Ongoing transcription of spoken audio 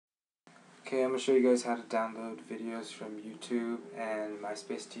Okay, I'm going to show you guys how to download videos from YouTube and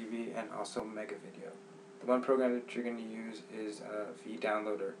myspacetv and also megavideo. The one program that you're going to use is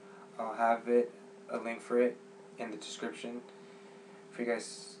vDownloader. I'll have a link for it in the description for you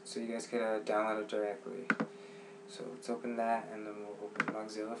guys, so you guys can download it directly. So let's open that, and then we'll open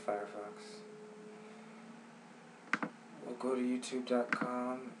Mozilla Firefox. We'll go to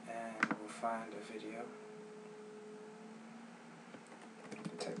youtube.com and we'll find a video.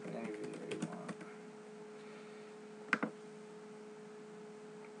 Type in any video you want.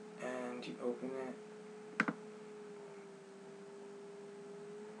 And you open it.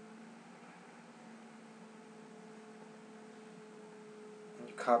 And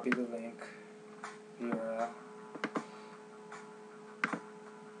you copy the link, the URL.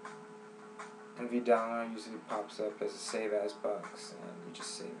 And vDownloader usually pops up as a save as box, and you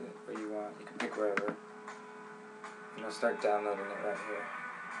just save it where you want. You can pick wherever. And I'll start downloading it right here.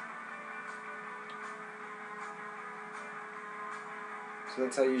 So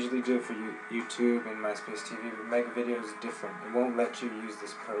that's how I usually do it for YouTube and myspacetv, but megavideo is different. It won't let you use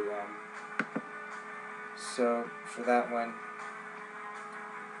this program. So for that one,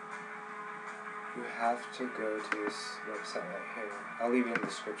 you have to go to this website right here. I'll leave it in the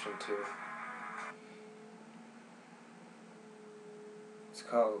description too. It's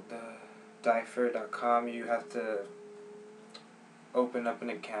called Difer.com. You have to open up an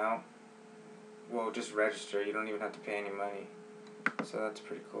account. Well, just register. You don't even have to pay any money. So that's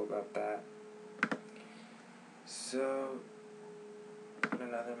pretty cool about that. So put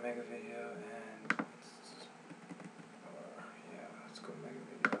another megavideo, and let's go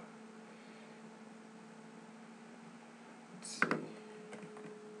megavideo. Let's see.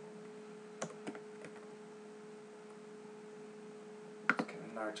 Let's get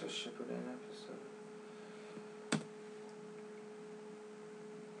a Naruto Shippuden episode.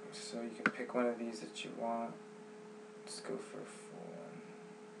 So you can pick one of these that you want. Let's go for a full one.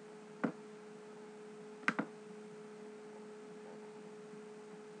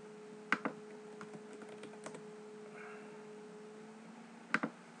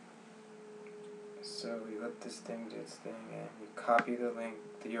 So we let this thing do its thing, and you copy the link,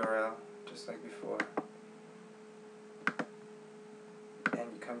 the URL, just like before.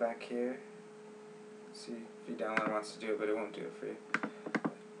 And you come back here. See if vDownloader wants to do it, but it won't do it for you.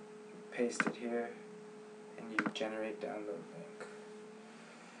 Paste it here, and you generate download link.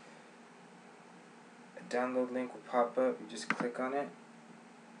 A download link will pop up. You just click on it,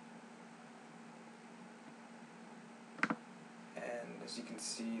 and as you can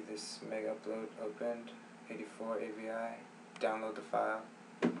see, this mega upload opened, 84 AVI. Download the file.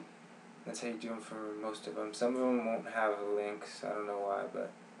 That's how you do them for most of them. Some of them won't have links. I don't know why,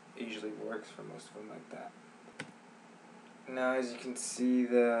 but it usually works for most of them like that. Now, as you can see,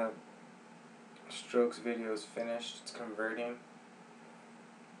 the Strokes video is finished. It's converting.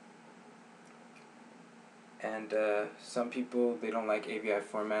 And some people, they don't like AVI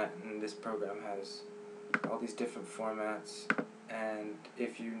format, and this program has all these different formats. And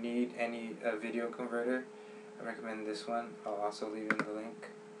if you need any video converter, I recommend this one. I'll also leave in the link.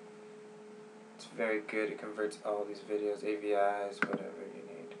 It's very good. It converts all these videos, AVIs, whatever you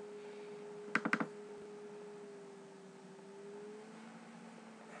need.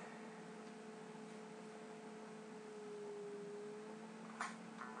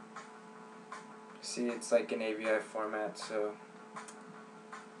 See, it's like an AVI format, so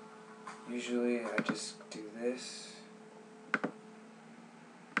usually I just do this,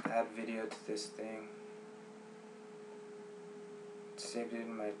 add video to this thing, saved it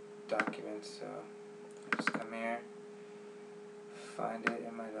in my documents, so I just come here, find it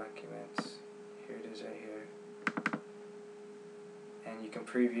in my documents, here it is right here, and you can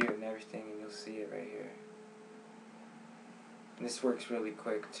preview it and everything, and you'll see it right here. And this works really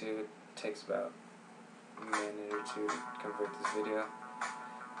quick too. It takes about a minute or two to convert this video.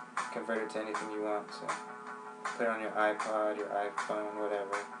 Convert it to anything you want, so put it on your iPod, your iPhone,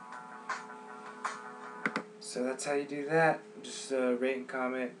 whatever. So that's how you do that. Just rate and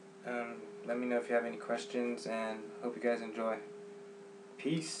comment. Let me know if you have any questions, and hope you guys enjoy.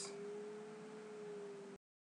 Peace.